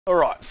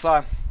Alright,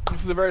 so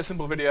this is a very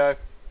simple video.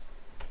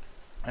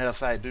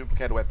 As I say,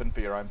 duplicate a weapon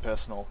for your own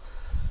personal.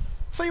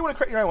 So you want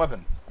to create your own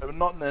weapon, but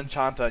not an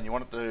enchanter, and you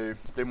want it to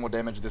do more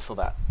damage, this or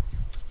that.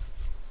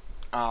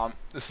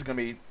 This is going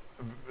to be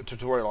a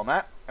tutorial on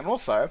that, and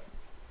also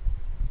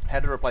how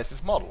to replace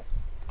this model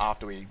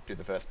after we do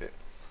the first bit.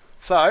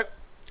 So,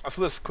 I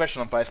saw this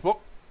question on Facebook.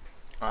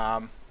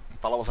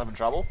 Fella was having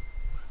trouble.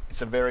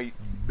 It's a very,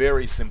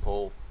 very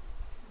simple...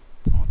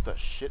 What the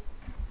shit?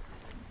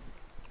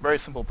 Very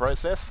simple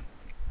process.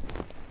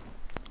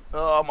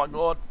 Oh my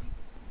god.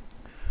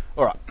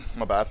 Alright,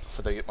 my bad.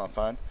 So I get my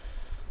phone.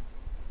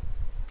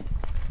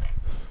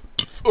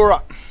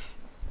 Alright.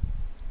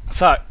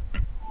 So,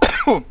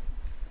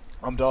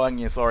 I'm dying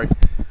here, sorry.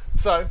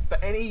 So,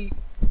 for any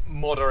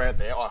modder out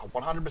there, I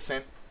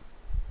 100%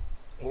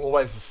 will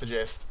always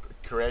suggest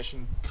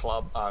Creation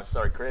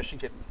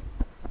Kit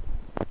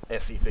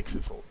SE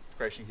fixes, or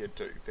Creation Kit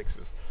 2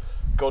 fixes.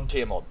 God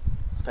tier mod,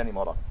 for any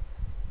modder.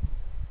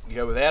 You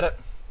go without it,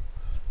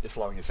 you're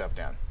slowing yourself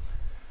down.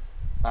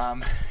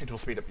 It will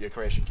speed up your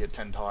creation kit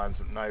 10 times,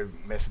 no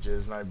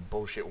messages, no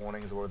bullshit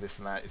warnings or this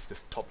and that. It's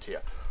just top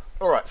tier.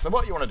 Alright, so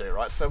what you want to do,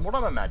 right? So what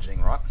I'm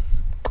imagining, right,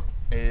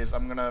 is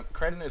I'm going to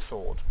create a new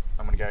sword.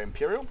 I'm going to go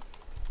Imperial.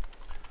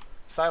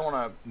 Say I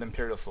want an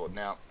Imperial sword.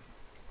 Now,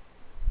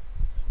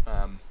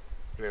 go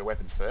to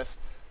weapons first.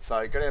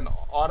 So go down to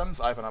items,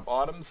 open up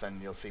items,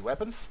 and you'll see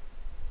weapons.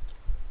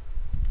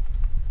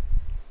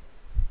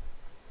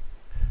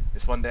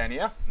 This one down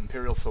here,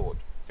 Imperial sword.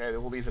 Okay,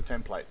 all these are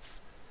templates.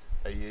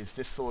 They use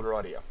this sword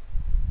right here.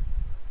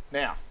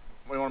 Now,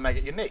 we want to make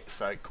it unique,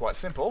 so quite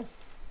simple.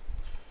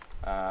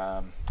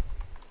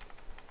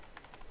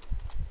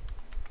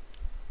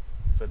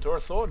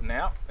 Centaurus sword,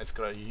 now it's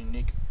got a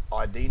unique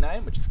ID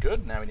name, which is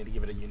good. Now we need to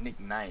give it a unique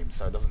name,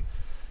 so it doesn't...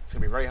 It's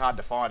going to be very hard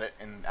to find it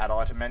in add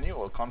item menu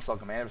or console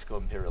command. It's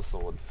called Imperial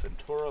sword.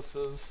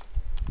 Centaurus's...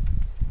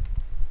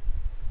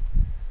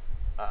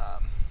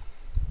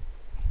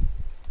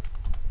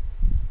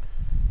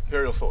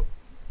 Imperial sword.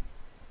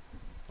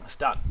 It's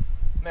done.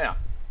 Now,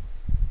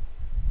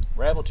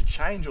 we're able to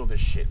change all this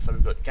shit. So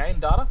we've got game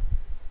data,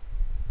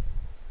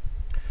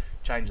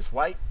 change its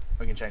weight,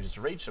 we can change its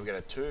reach, so we get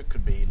a 2, it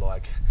could be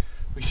like,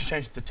 we should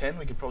change it to 10,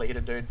 we could probably hit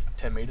a dude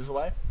 10 meters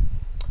away.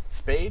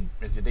 Speed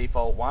is the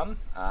default 1,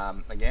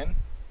 again,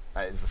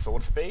 is the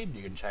sword speed,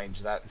 you can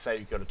change that, say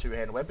you've got a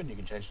 2-hand weapon, you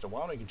can change it to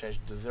 1, or you can change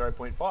it to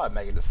 0.5,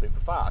 making it super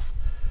fast.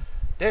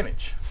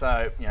 Damage,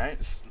 so, you know,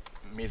 it's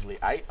measly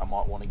 8, I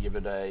might want to give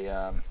it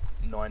a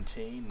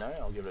 19, no,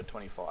 I'll give it a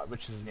 25,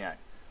 which is, you know,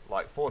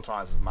 like 4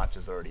 times as much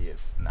as it already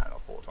is. No,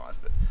 not 4 times,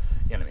 but,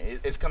 you know what I mean,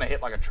 it's going to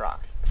hit like a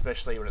truck,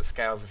 especially when it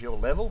scales if you're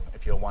level,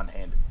 if you're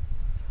one-handed.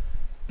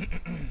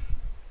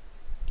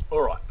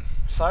 Alright,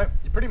 so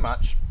you pretty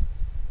much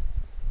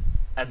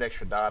add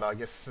extra data. I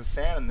guess the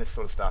sound and this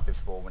sort of stuff is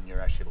for when you're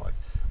actually like,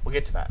 we'll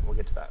get to that.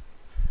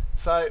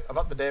 So, I've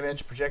upped the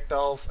damage,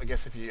 projectiles, I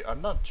guess if you,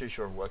 I'm not too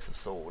sure if it works with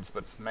swords,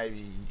 but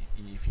maybe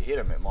if you hit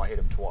them, it might hit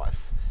them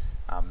twice.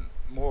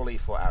 Morally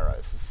for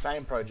arrows. The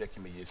same project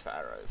can be used for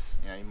arrows.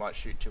 You know, you might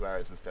shoot 2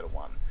 arrows instead of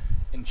 1.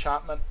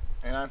 Enchantment,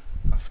 you know,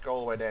 I scroll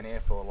all the way down here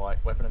for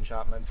like weapon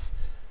enchantments.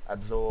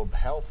 Absorb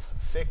health,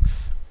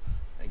 6.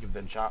 And give the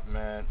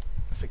enchantment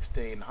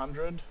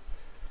 1600.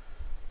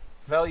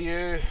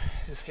 Value,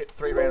 just hit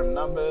 3 random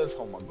numbers.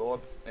 Oh my god,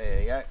 there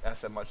you go,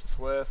 that's how much it's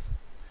worth.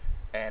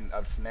 And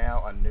it's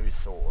now a new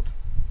sword.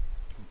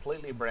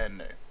 Completely brand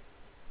new.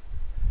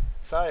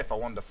 So if I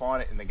wanted to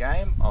find it in the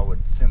game, I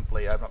would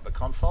simply open up the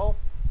console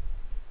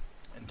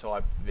and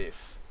type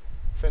this,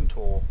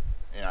 Centaur,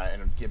 you know,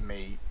 and it would give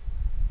me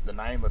the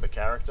name of the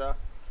character,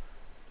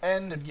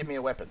 and it'd give me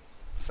a weapon.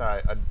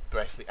 So I'd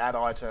basically add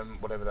item,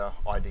 whatever the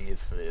ID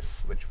is for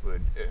this, which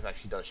would, it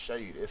actually does show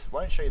you this. It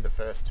won't show you the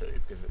first 2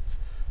 because it's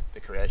the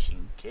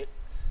creation kit,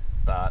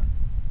 but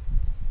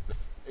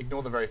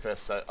ignore the very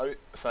first, so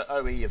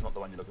OE is not the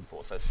one you're looking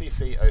for. So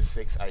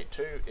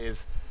CC0682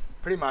 is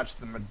pretty much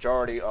the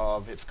majority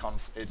of its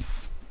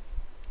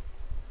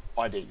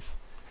IDs,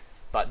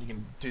 but you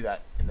can do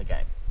that in the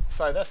game.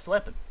 So that's the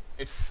weapon.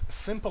 It's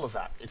simple as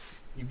that.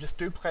 You just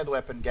duplicate the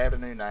weapon, gave it a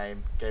new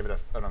name, gave it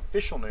an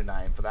official new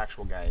name for the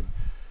actual game.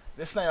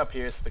 This name up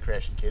here is for the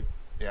creation kit.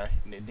 You know,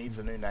 it needs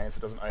a new name so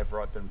it doesn't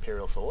overwrite the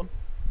Imperial sword.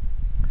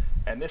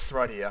 And this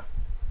right here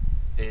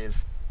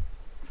is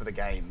for the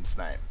game's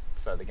name,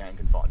 so the game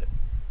can find it.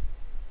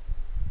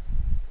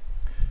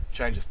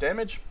 Change its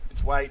damage,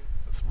 its weight,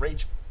 its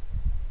reach,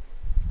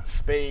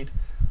 speed,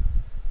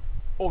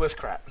 all this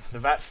crap. The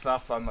VAT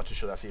stuff, I'm not too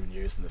sure that's even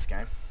used in this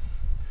game.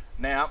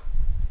 Now,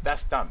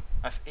 that's done.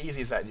 That's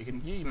easy as that. You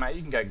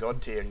can go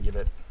God tier and give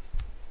it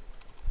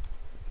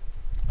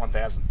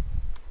 1000.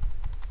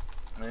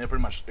 I mean, it'll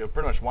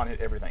pretty much one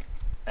hit everything,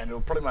 and it'll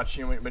pretty much,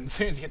 you know, when as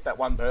soon as you hit that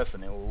one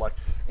person, it will like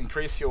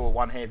increase your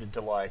one-handed to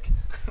like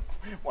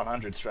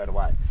 100 straight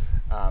away.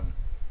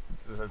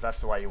 That's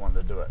the way you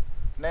wanted to do it.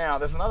 Now,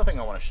 there's another thing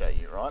I want to show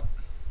you, right?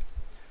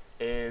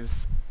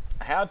 Is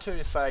how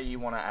to say you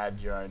want to add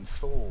your own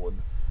sword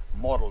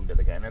model into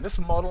the game. Now this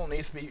model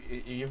needs to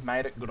be, you've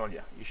made it, good on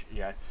you.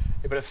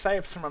 But if say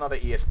it's from another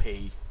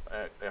ESP,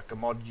 like a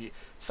mod,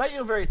 say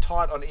you're very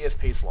tight on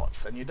ESP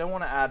slots and you don't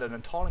want to add an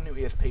entirely new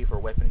ESP for a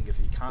weapon because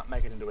you can't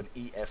make it into an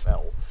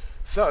ESL.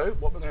 So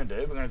what we're going to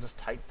do, we're going to just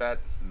take that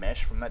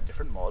mesh from that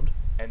different mod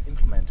and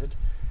implement it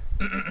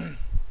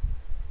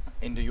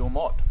into your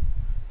mod.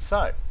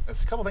 So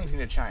there's a couple of things you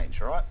need to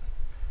change, alright?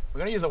 We're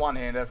going to use a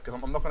one-hander because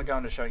I'm not going to go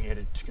into showing you how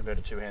to convert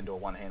a two-hand to a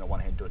one-hand or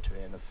one-hand to a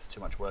two-hand. That's too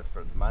much work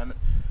for at the moment.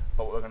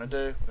 But what we're going to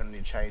do, we're going to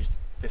need to change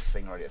this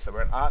thing right here. So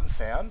we're in art and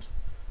sound,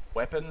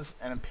 weapons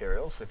and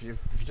Imperials. So if you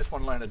just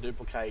want to learn to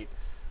duplicate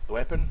the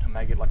weapon and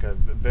make it like a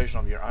version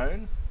of your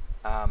own,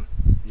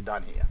 you're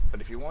done here.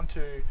 But if you want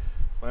to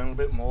learn a little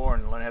bit more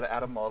and learn how to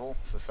add a model,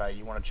 so say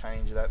you want to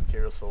change that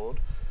Imperial sword,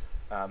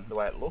 the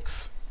way it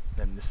looks,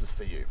 then this is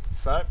for you.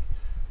 So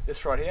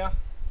this right here,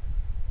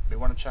 we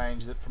want to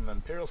change it from an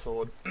Imperial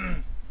sword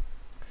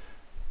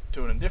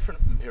to a different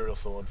Imperial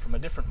sword from a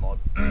different mod.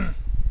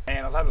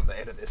 And I'll have to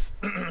edit this.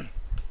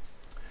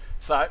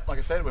 So, like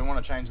I said, we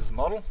want to change this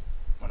model.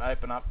 I'm going to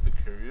open up the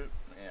crew.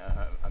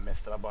 Yeah, I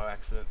messed it up by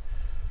accident.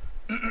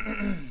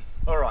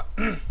 Alright.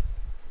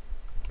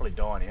 Probably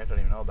dying here, don't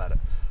even know about it.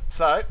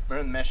 So, we're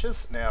in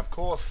meshes. Now, of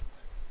course,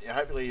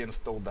 hopefully you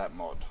installed that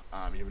mod.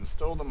 You've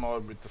installed the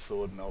mod with the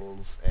sword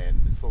models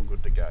and it's all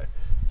good to go.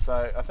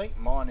 So I think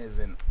mine is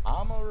in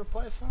armor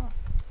replacer.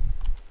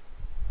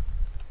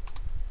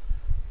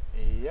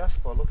 Yes,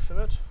 by the looks of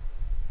it.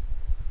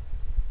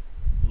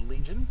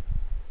 Legion.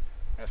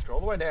 Now scroll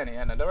all the way down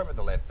here. Now don't worry about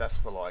the left, that's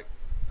for like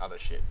other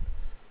shit.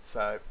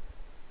 So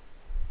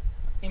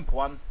Imp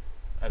 1,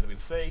 as we can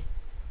see,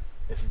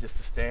 this is just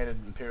a standard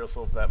Imperial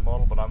sword for that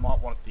model, but I might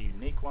want the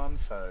unique one,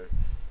 so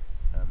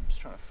I'm just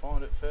trying to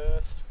find it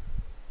first.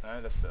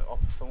 No, that's the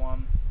officer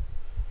one.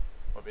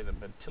 Might be the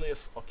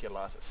Mentilius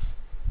Oculatus.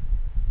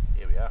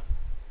 Here we are.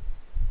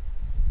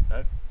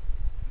 Nope.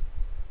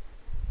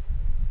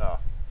 Oh,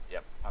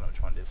 yep, I know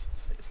which one it is.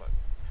 It's like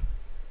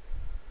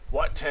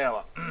White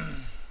Tower.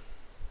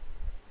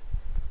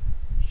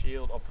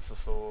 Shield, officer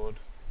sword.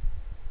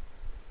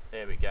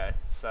 There we go.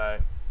 So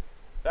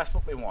that's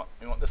what we want.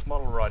 We want this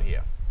model right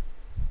here.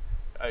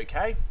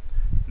 Okay.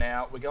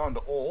 Now we go into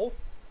all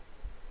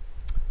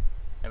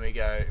and we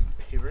go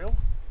Imperial.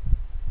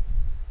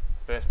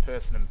 First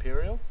person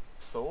Imperial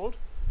sword.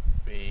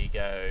 We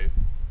go,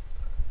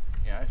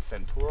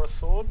 Centaurus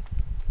sword.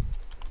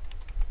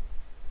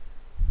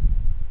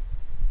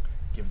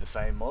 Give the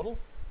same model.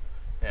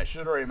 Now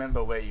should I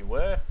remember where you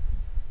were?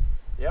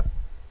 Yep.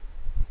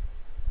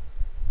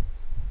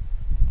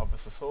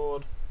 Officer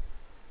sword.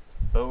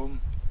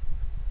 Boom.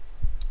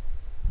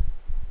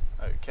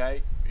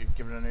 Okay, you've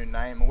given it a new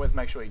name. Always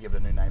make sure you give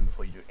it a new name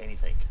before you do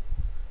anything.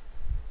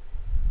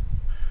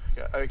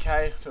 Go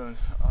okay to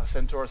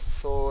Centaurus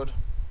sword.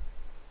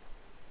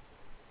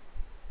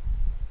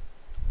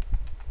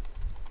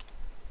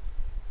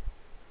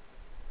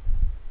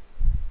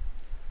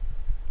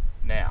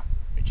 Now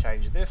we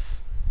change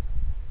this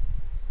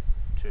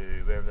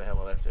to wherever the hell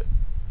I left it.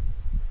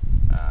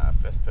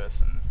 First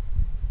person.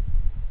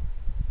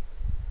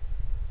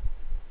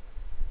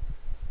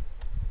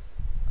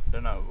 I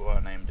don't know why I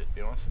named it, to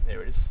be honest.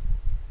 There it is.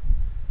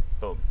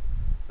 Boom.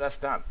 So that's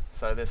done.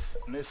 So this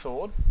new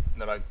sword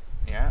that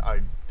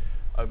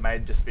I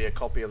made just be a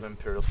copy of the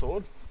Imperial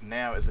sword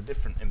now is a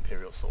different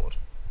Imperial sword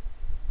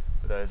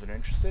for those that are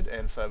interested.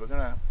 And so we're going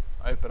to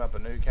open up a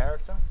new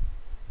character.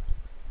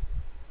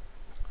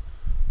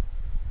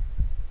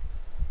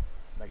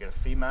 Make it a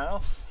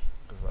female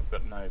because I've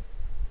got no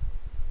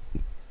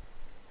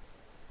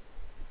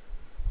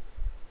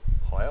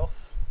high health.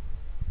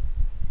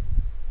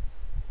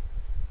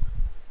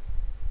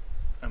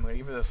 I'm going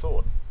to give it a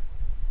sword.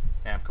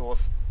 And of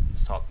course,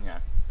 just type,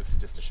 this is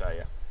just to show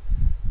you.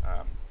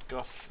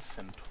 Gos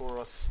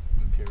Centaurus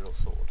Imperial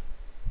sword.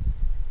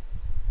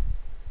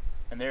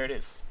 And there it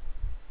is.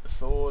 The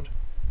sword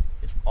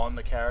is on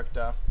the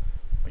character.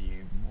 When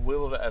you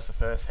wield it as a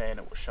first hand,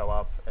 it will show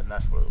up, and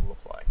that's what it will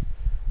look like.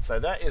 So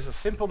that is a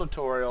simple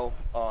tutorial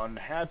on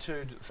how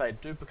to, say,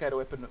 duplicate a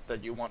weapon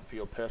that you want for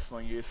your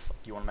personal use.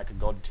 You want to make a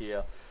god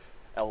tier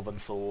elven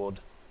sword.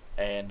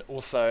 And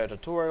also a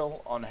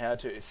tutorial on how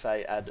to,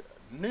 say, add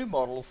new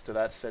models to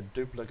that said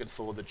duplicate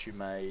sword that you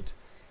made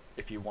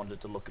if you want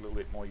it to look a little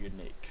bit more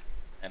unique.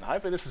 And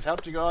hopefully this has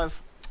helped you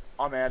guys.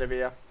 I'm out of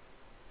here.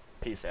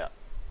 Peace out.